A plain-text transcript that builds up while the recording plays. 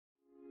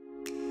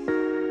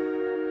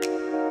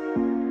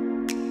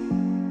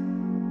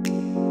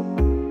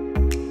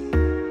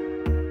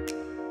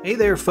Hey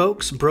there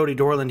folks, Brody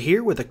Dorland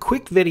here with a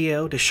quick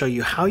video to show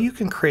you how you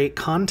can create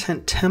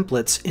content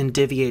templates in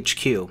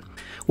DivvyHQ.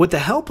 With the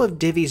help of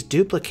Divvy's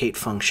duplicate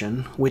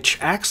function, which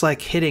acts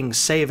like hitting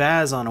Save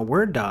As on a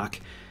Word doc,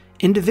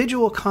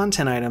 individual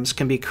content items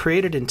can be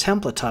created and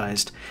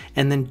templatized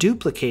and then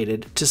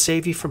duplicated to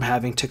save you from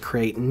having to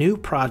create new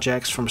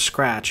projects from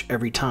scratch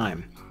every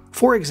time.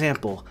 For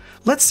example,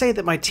 let's say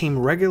that my team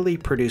regularly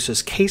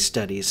produces case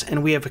studies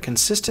and we have a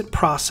consistent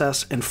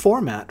process and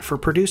format for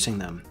producing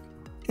them.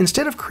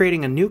 Instead of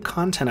creating a new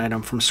content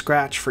item from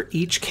scratch for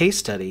each case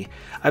study,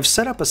 I've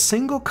set up a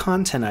single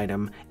content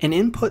item and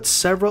input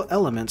several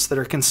elements that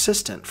are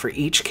consistent for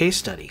each case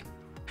study.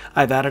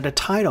 I've added a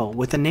title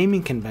with a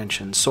naming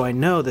convention so I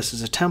know this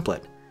is a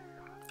template.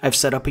 I've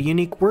set up a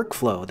unique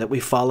workflow that we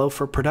follow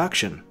for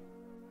production.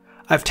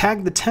 I've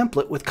tagged the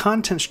template with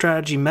content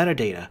strategy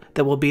metadata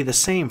that will be the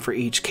same for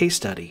each case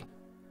study.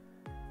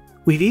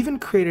 We've even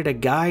created a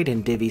guide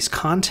in Divvy's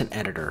content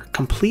editor,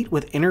 complete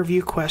with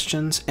interview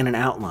questions and an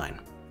outline.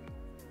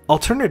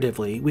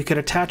 Alternatively, we could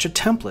attach a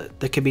template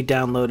that could be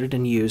downloaded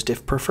and used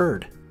if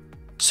preferred.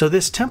 So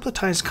this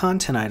templatized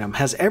content item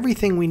has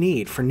everything we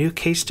need for new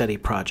case study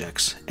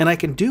projects, and I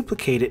can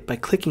duplicate it by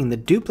clicking the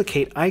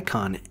duplicate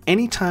icon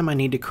anytime I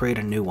need to create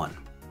a new one.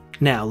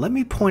 Now, let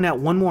me point out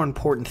one more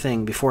important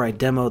thing before I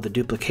demo the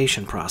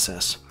duplication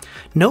process.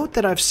 Note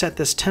that I've set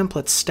this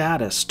template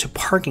status to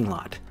parking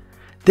lot.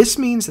 This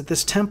means that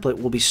this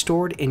template will be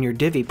stored in your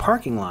Divvy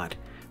parking lot,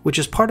 which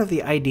is part of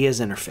the Ideas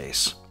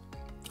interface.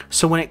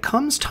 So when it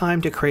comes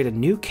time to create a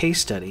new case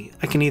study,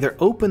 I can either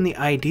open the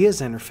Ideas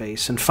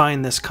interface and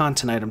find this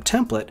content item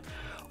template,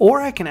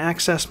 or I can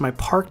access my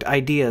parked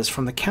ideas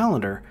from the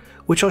calendar,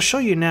 which I'll show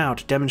you now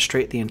to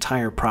demonstrate the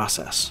entire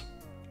process.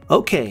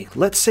 Okay,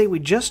 let's say we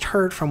just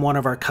heard from one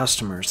of our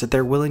customers that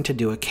they're willing to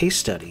do a case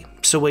study,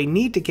 so we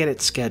need to get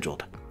it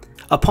scheduled.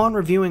 Upon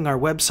reviewing our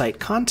website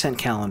content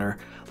calendar,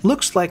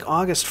 looks like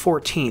August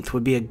 14th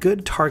would be a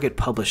good target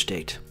publish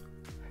date.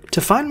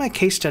 To find my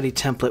case study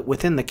template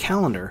within the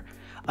calendar,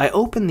 I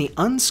open the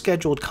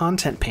Unscheduled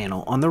Content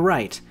panel on the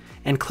right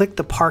and click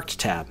the Parked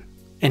tab,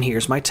 and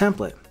here's my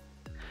template.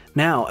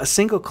 Now, a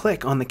single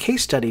click on the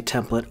case study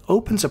template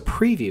opens a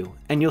preview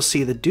and you'll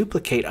see the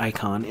duplicate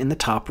icon in the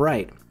top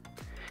right.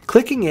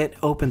 Clicking it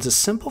opens a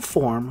simple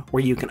form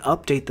where you can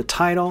update the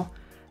title,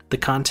 the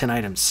content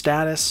item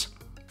status,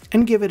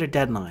 and give it a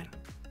deadline.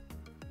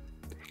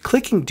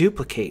 Clicking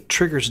Duplicate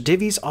triggers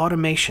Divvy's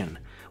automation,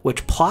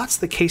 which plots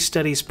the case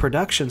study's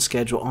production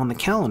schedule on the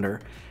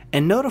calendar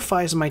and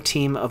notifies my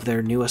team of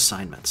their new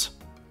assignments.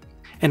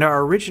 And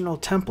our original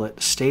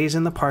template stays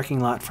in the parking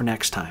lot for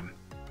next time.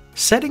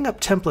 Setting up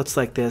templates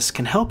like this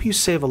can help you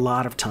save a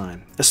lot of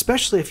time,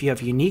 especially if you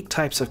have unique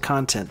types of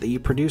content that you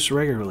produce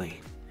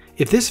regularly.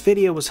 If this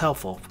video was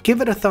helpful,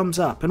 give it a thumbs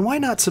up and why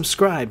not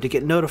subscribe to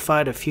get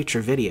notified of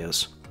future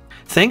videos.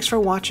 Thanks for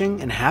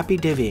watching and happy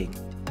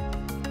divvying!